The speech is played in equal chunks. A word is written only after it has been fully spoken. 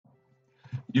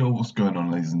Yo, what's going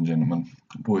on, ladies and gentlemen,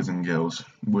 boys and girls?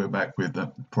 We're back with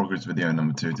the progress video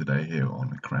number 2 today here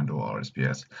on Crandor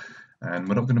RSPS. And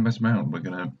we're not going to mess around, we're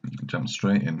going to jump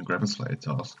straight in and grab a Slayer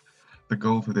task. The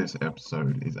goal for this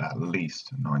episode is at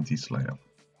least 90 Slayer.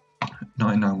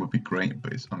 99 would be great,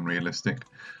 but it's unrealistic,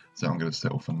 so I'm going to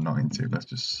settle for 90. Let's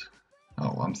just...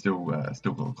 Oh, I'm still got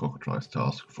a cockatrice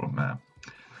task from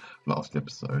last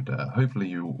episode. Hopefully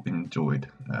you enjoyed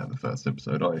the first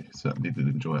episode. I certainly did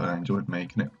enjoy it. I enjoyed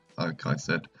making it. Like I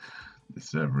said, this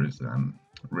server is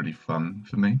really fun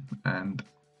for me, and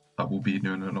I will be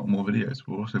doing a lot more videos.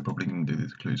 We're also probably going to do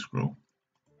this clue scroll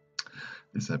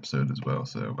this episode as well,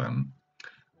 so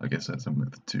I guess that's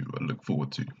something to look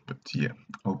forward to. But yeah,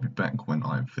 I'll be back when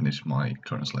I've finished my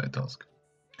current Slayer task.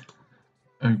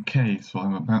 Okay, so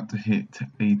I'm about to hit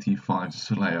 85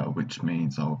 Slayer, which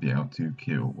means I'll be able to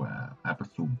kill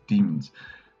Abyssal Demons.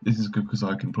 This is good because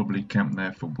I can probably camp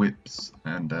there for whips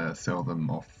and sell them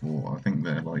off for, I think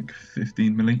they're like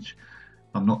 15 mil each.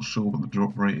 I'm not sure what the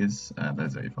drop rate is.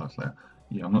 There's 85 Slayer.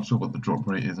 Yeah, I'm not sure what the drop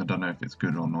rate is. I don't know if it's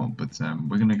good or not, but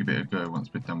we're going to give it a go once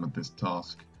we're done with this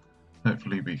task.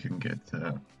 Hopefully we can get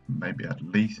maybe at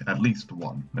least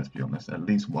one. Let's be honest, at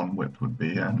least one whip would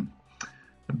be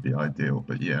ideal.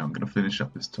 But yeah, I'm going to finish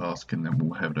up this task and then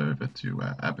we'll head over to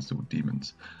Abyssal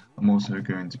Demons. I'm also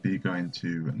going to be going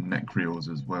to Necreals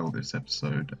as well this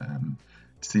episode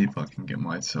to see if I can get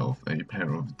myself a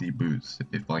pair of D boots.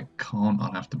 If I can't,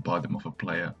 I'll have to buy them off a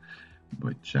player,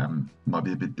 which might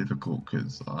be a bit difficult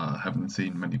because I haven't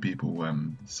seen many people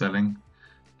selling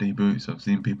D boots. I've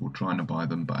seen people trying to buy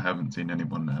them, but I haven't seen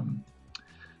anyone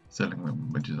selling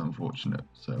them, which is unfortunate.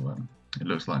 So it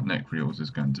looks like Necreals is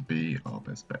going to be our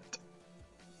best bet.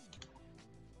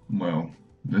 Well,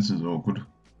 this is awkward.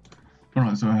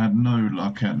 Alright, so I had no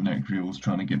luck at Necreals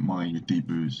trying to get my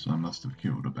debuts. I must have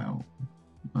killed about,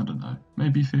 I don't know,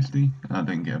 maybe 50. I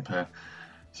didn't get a pair.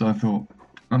 So I thought,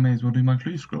 I may as well do my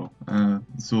clue scroll.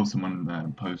 Saw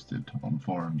someone posted on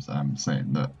forums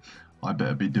saying that I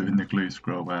better be doing the clue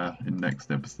scroll in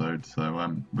next episode. So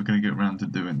we're going to get around to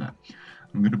doing that.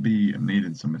 I'm going to be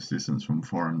needing some assistance from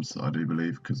forums, I do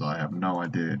believe, because I have no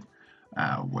idea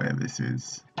where this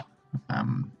is.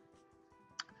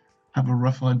 Have a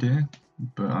rough idea,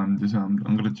 but I'm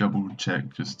going to double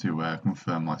check just to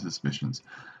confirm my suspicions.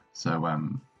 So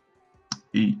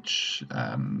each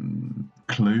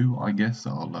clue, I guess,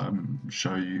 I'll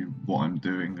show you what I'm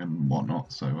doing and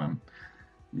whatnot. So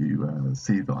you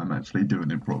see that I'm actually doing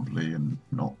it properly and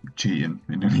not cheating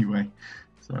in any way.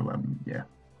 So yeah.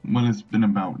 Well, it's been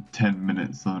about 10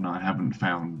 minutes and I haven't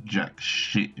found jack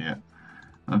shit yet.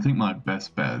 I think my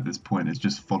best bet at this point is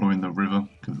just following the river,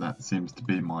 because that seems to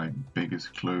be my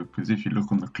biggest clue. Because if you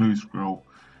look on the clue scroll,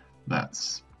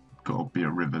 that's got to be a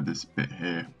river, this bit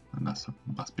here, and that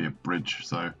must be a bridge.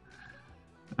 So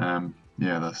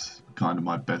yeah, that's kind of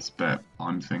my best bet.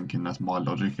 I'm thinking that's my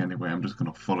logic anyway. I'm just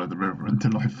going to follow the river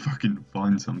until I fucking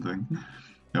find something.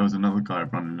 There was another guy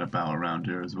running about around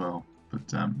here as well,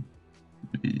 but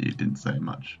he didn't say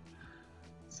much.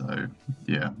 So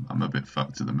yeah, I'm a bit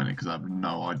fucked at the minute because I have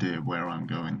no idea where I'm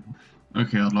going.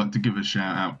 Okay, I'd like to give a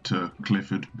shout out to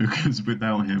Clifford, because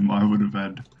without him I would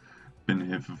have been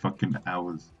here for fucking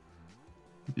hours.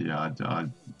 Yeah,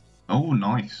 oh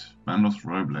nice, Bandos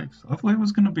Roblex. I thought it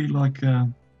was going to be like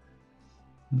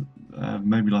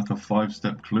maybe like a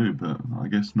 5-step clue, but I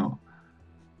guess not.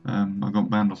 I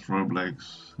got Bandos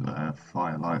Roblex,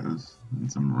 Firelighters,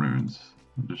 and some runes.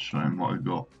 I'm just showing what I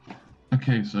got.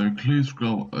 Okay, so clue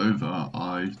scroll over.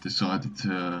 I've decided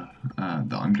to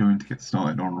that I'm going to get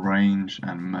started on range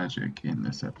and magic in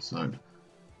this episode.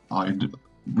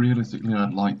 Realistically,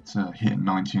 I'd like to hit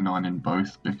 99 in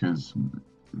both, because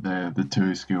they're the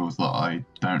two skills that I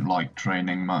don't like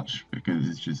training much, because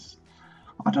it's just,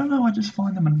 I don't know, I just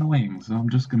find them annoying. So I'm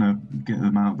just gonna get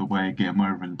them out of the way, get them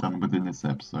over and done within this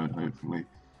episode, hopefully.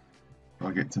 If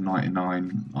I get to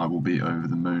 99, I will be over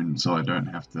the moon, so I don't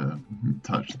have to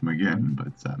touch them again.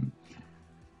 But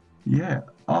yeah,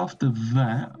 after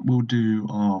that, we'll do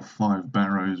our 5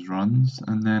 barrows runs,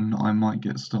 and then I might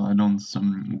get started on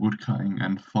some woodcutting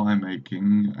and fire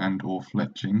making and or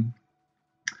fletching,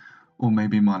 or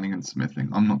maybe mining and smithing.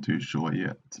 I'm not too sure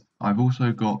yet. I've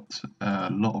also got a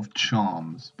lot of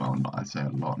charms. Well, I say a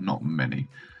lot, not many.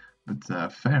 But a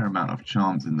fair amount of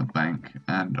charms in the bank,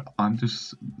 and I'm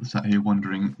just sat here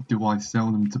wondering, do I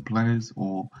sell them to players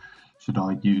or should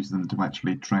I use them to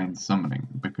actually train summoning?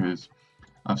 Because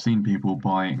I've seen people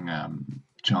buying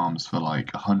charms for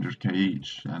like 100k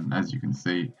each, and as you can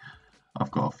see, I've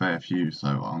got a fair few, so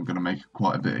I'm going to make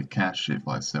quite a bit of cash if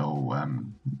I sell,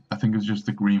 I think it was just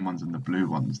the green ones and the blue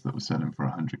ones that were selling for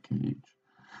 100k each.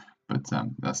 but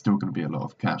that's still going to be a lot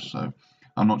of cash. So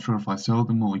I'm not sure if I sell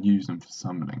them or use them for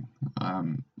summoning.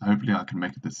 Hopefully I can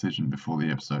make a decision before the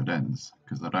episode ends,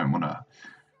 because I don't want to,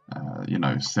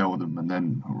 sell them and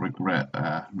then regret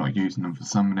not using them for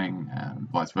summoning and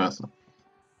vice versa.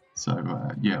 So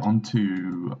yeah, on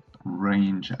to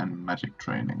range and magic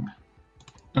training.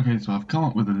 Okay, so I've come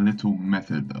up with a little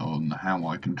method on how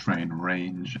I can train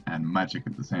range and magic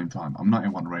at the same time. I'm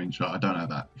 91 range, so I don't have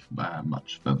that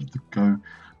much further to go,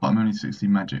 but I'm only 60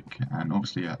 magic, and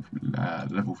obviously at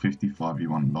level 55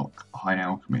 you unlock high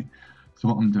alchemy. So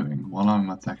what I'm doing, while I'm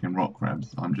attacking rock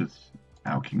crabs, I'm just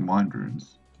alching mind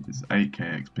runes. It's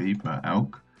 8k XP per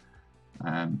alch,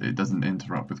 and it doesn't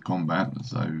interrupt with combat,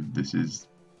 so this is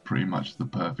pretty much the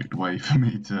perfect way for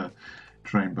me to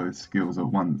train both skills at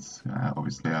once.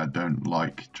 Obviously I don't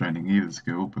like training either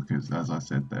skill because, as I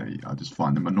said, I just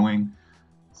find them annoying.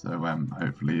 So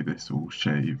hopefully this will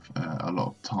shave a lot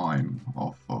of time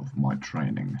off of my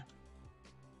training.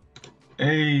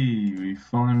 Hey, we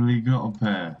finally got a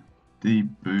pair. Deep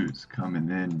boots coming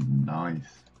in,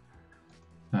 nice.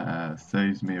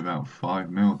 Saves me about 5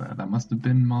 mil there. That must have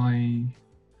been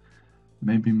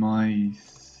maybe my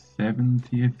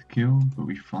 70th kill, but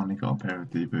we finally got a pair of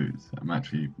deep boots. I'm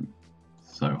actually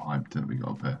so hyped that we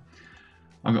got a pair.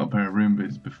 I got a pair of rune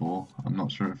boots before. I'm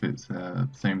not sure if it's the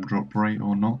same drop rate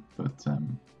or not, but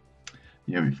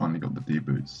yeah, we finally got the deep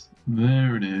boots.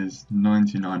 There it is,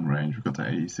 99 range. We've got to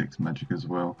 86 magic as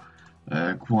well.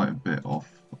 Quite a bit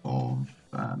off of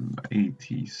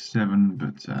 87,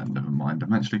 but never mind.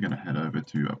 I'm actually going to head over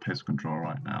to a pest control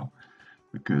right now,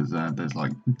 because there's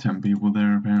like 10 people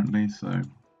there apparently, so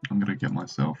I'm going to get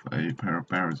myself a pair of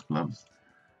bearer's gloves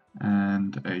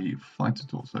and a fighter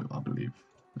torso, I believe,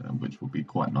 which will be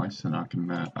quite nice, and I can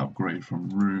upgrade from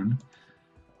rune.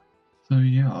 So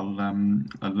yeah, I'll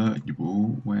alert you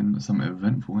all when something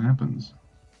eventful happens.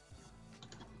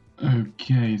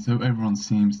 Okay, so everyone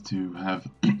seems to have,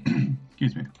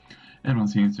 excuse me, everyone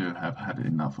seems to have had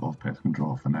enough of pest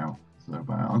control for now. So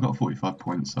I've got 45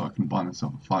 points, so I can buy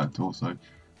myself a fighter torso.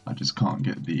 I just can't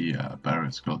get the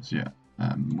bearer's gloves yet.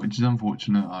 Which is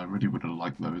unfortunate. I really would have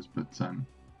liked those, but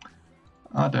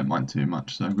I don't mind too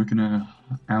much. So we're gonna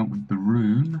out with the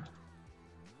rune.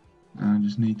 I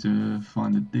just need to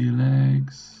find the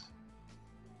D-legs,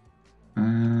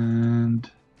 and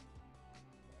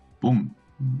boom!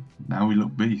 Now we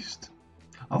look beast.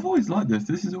 I've always liked this.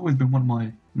 This has always been one of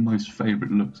my most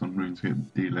favourite looks on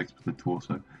RuneScape. D-legs with the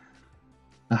torso.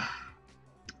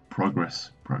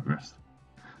 Progress.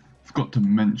 Forgot to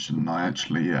mention, you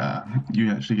actually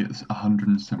get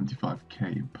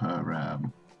 175k per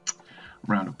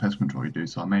round of pest control you do,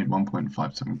 so I made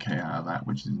 1.57k out of that,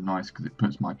 which is nice because it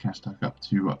puts my cash stack up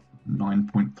to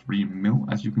 9.3 mil,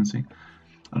 as you can see.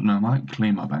 I don't know, I might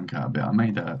clean my bank out a bit. I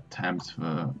made tabs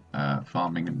for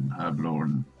farming and herb lore,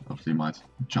 and obviously my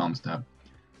charms tab.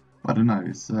 I don't know,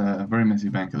 it's a very messy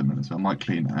bank at the minute, so I might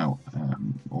clean it out,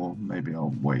 or maybe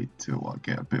I'll wait till I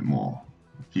get a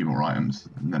few more items,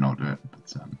 and then I'll do it.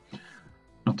 But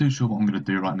not too sure what I'm going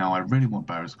to do right now. I really want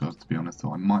Barris gloves, to be honest,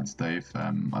 so I might stay if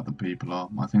other people are.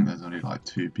 I think there's only like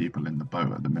 2 people in the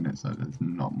boat at the minute, so there's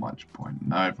not much point.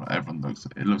 No,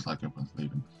 it looks like everyone's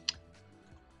leaving.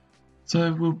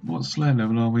 So what Slayer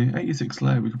level are we? 86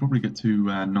 Slayer. We could probably get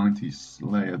to 90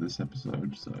 Slayer this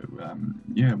episode. So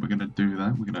yeah, we're gonna do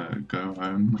that. We're gonna go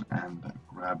home and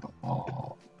grab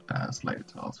our Slayer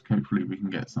task. Hopefully we can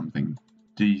get something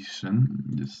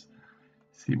decent. Just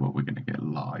see what we're gonna get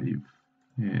live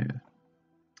here.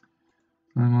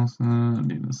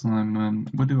 Need an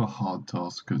assignment. We'll do a hard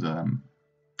task because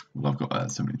well, I've got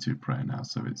 72 prayer now,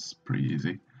 so it's pretty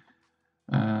easy.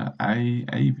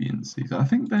 Avian seeds. I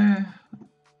think I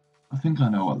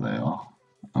know what they are.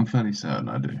 I'm fairly certain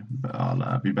I do, but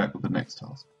I'll be back with the next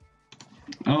task.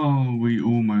 Oh, we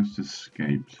almost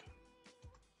escaped.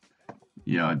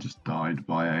 Yeah, I just died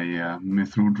by a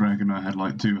mithril dragon. I had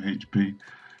like 2 HP.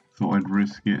 Thought I'd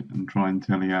risk it and try and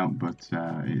tele out, but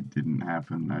it didn't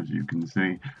happen, as you can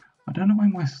see. I don't know where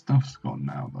my stuff's gone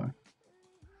now, though.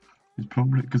 It's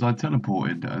probably because I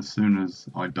teleported as soon as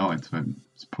I died, so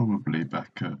it's probably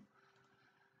back at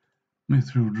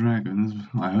Mithril Dragons.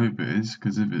 I hope it is,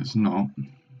 because if it's not,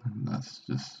 that's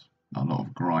just a lot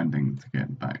of grinding to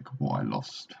get back what I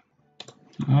lost.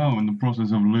 Oh, in the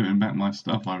process of looting back my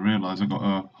stuff, I realised I got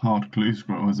a hard clue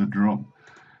scroll as a drop.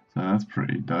 So that's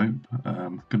pretty dope.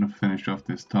 I'm going to finish off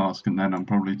this task, and then I'm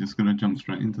probably just going to jump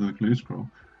straight into the clue scroll.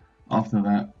 After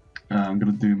that, I'm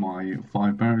going to do my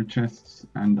 5 barrier chests,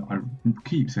 and I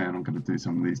keep saying I'm going to do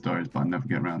some of these diaries, but I never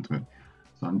get around to it.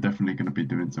 So I'm definitely going to be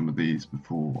doing some of these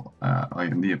before I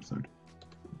end the episode.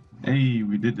 Hey,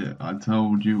 we did it. I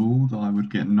told you all that I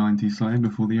would get 90 Slayer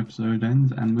before the episode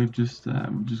ends, and we've just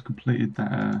completed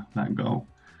that goal.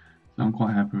 So I'm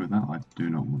quite happy with that. I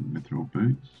do not want mithril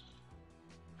boots.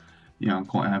 Yeah, I'm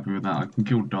quite happy with that. I can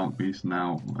kill Dark Beast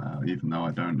now, even though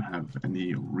I don't have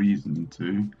any reason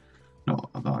to.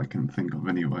 Not that I can think of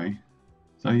anyway.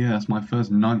 So yeah, that's my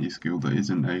first 90 skill that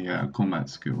isn't a combat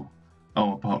skill.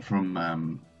 Oh, apart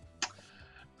from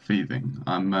thieving.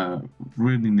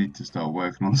 Really need to start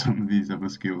working on some of these other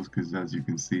skills because, as you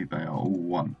can see, they are all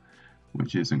one,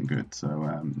 which isn't good.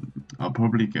 So I'll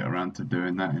probably get around to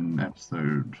doing that in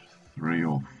episode 3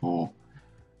 or 4.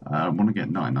 I want to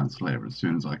get 99 Slayer as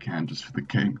soon as I can, just for the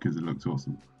game because it looks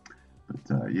awesome.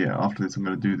 But yeah, after this, I'm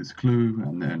going to do this clue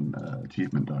and then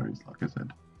achievement diaries, like I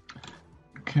said.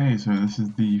 Okay, so this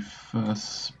is the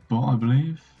first spot, I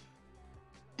believe.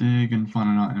 Dig and find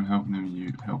an item helping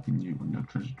you on your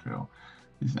treasure trail.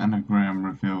 This anagram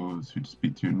reveals who to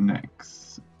speak to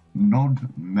next. Nod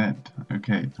Med.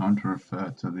 Okay, time to refer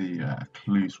to the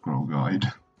clue scroll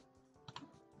guide.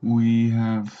 We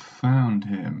have found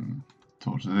him.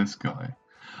 Talk to this guy.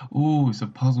 Oh, it's a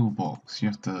puzzle box. You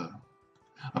have to.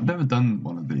 I've never done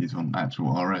one of these on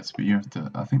actual RS, but you have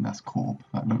to. I think that's Corp.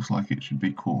 That looks like it should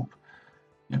be Corp.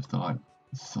 You have to like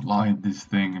slide this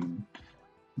thing and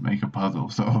make a puzzle.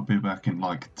 So I'll be back in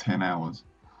like 10 hours.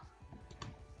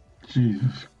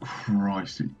 Jesus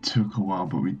Christ, it took a while,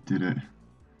 but we did it.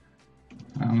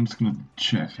 I'm just gonna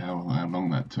check how long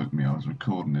that took me. I was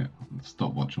recording it on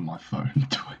stopwatch on my phone.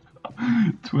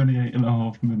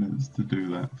 28.5 minutes to do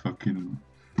that fucking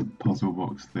puzzle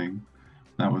box thing.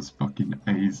 That was fucking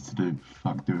A's to do.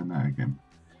 Fuck doing that again.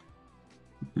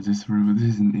 This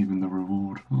isn't even the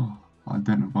reward. Oh,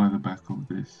 identify the back of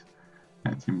this.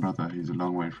 Acting brother who's a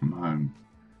long way from home.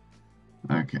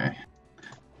 Okay.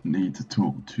 Need to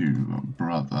talk to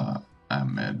brother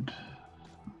Ahmed.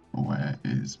 Where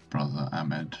is brother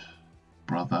Ahmed?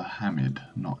 Brother Hamid,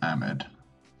 not Ahmed.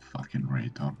 Fucking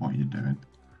retard, what are you doing?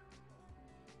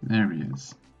 There he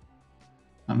is.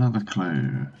 Another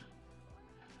clue.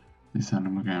 This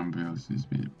anagram reveals this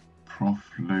bit.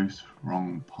 Prof loose,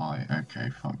 wrong pie.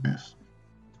 Okay, fuck this.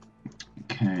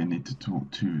 Okay, need to talk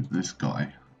to this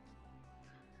guy.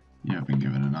 Yeah, I've been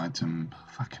given an item.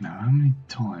 Fucking hell, how many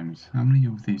times? How many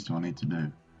of these do I need to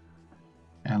do?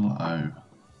 LO.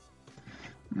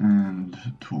 And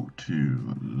talk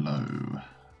to Low.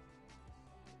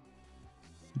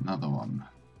 Another one.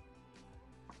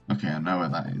 Okay, I know where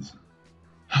that is.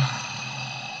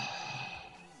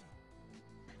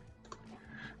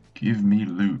 Give me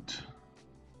loot.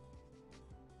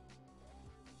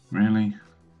 Really?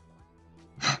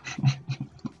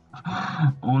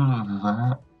 All of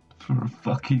that for a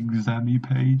fucking Zammy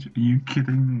page? Are you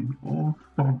kidding me? Oh,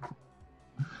 fuck.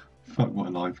 Fuck my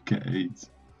life, get AIDS.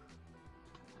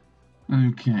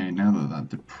 Okay, now that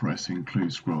depressing clue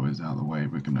scroll is out of the way,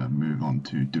 we're gonna move on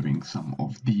to doing some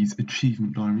of these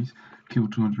achievement diaries. Kill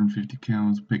 250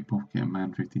 cows, pickpocket a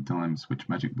man 50 times, switch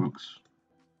magic books.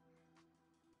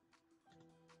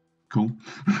 Cool.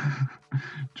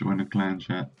 Join a clan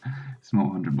chat. Small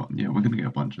 100 bot. Yeah, we're gonna get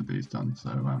a bunch of these done,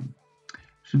 so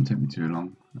shouldn't take me too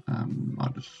long.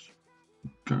 I'll just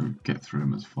go get through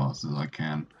them as fast as I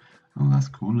can. Oh, that's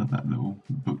cool. Look at that little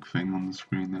book thing on the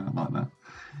screen there. I like that.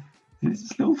 There's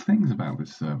just little things about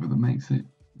this server that makes it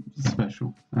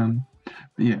special. But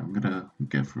yeah, I'm gonna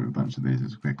get through a bunch of these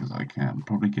as quick as I can.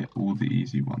 Probably get all the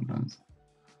easy ones.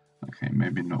 Okay,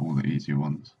 maybe not all the easy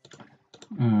ones.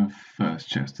 First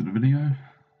chest of the video.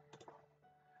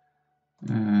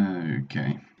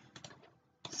 Okay.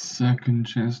 Second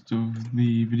chest of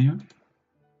the video.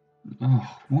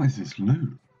 Oh, what is this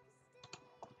loot?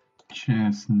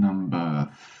 Chest number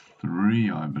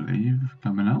 3, I believe,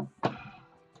 coming up.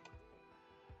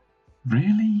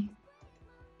 Really?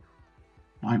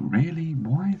 Like, really?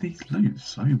 Why are these loots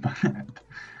so bad?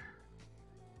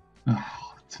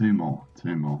 Oh, two more.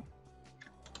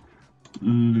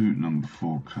 Loot number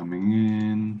 4 coming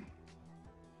in.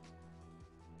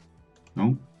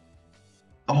 Nope.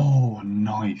 Oh,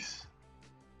 nice.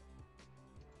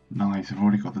 Nice. I've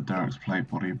already got the Derek's plate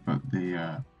body, but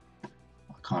I'm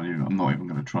not even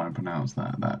going to try and pronounce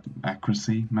that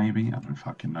accuracy, maybe? I don't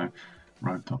fucking know.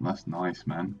 Road top, that's nice,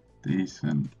 man.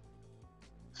 Decent.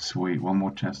 Sweet. One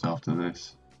more chest after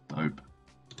this. Dope.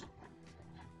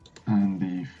 And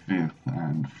the 5th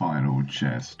and final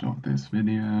chest of this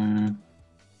video.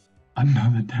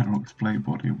 Another Darrock's plate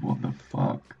body. What the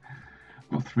fuck? I've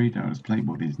got 3 Darrock's plate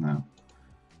bodies now.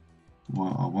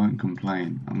 Well, I won't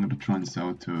complain. I'm going to try and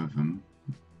sell 2 of them.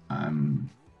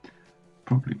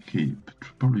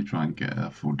 Probably try and get a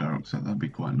full Darrock set. That'd be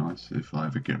quite nice if I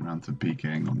ever get around to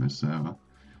PKing on this server.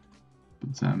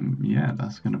 But yeah,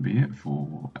 that's going to be it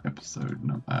for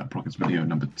progress video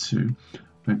number 2.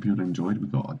 Hope you all enjoyed. We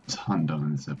got a ton done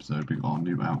in this episode. We got our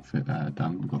new outfit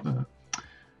done. We got the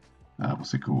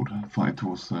what's it called? Fire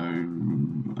torso.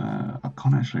 I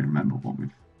can't actually remember what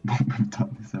we've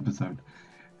done this episode.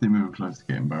 I think we were close to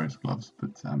getting Boris gloves,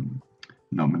 but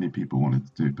not many people wanted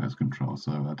to do pest control,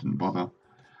 so I didn't bother.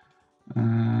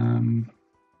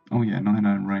 Oh yeah,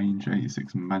 99 range,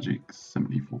 86 magic,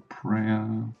 74 prayer,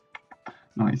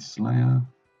 90 slayer.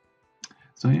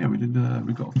 So yeah, we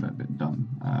got a fair bit done.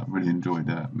 Really enjoyed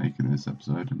making this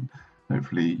episode, and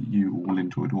hopefully you all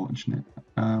enjoyed watching it.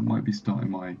 Might be starting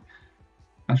my.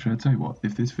 Actually, I'll tell you what.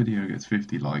 If this video gets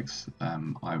 50 likes,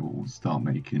 I will start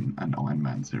making an Iron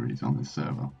Man series on this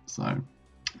server. So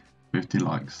 50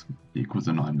 likes equals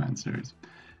an Iron Man series.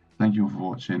 Thank you all for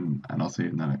watching, and I'll see you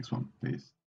in the next one. Peace.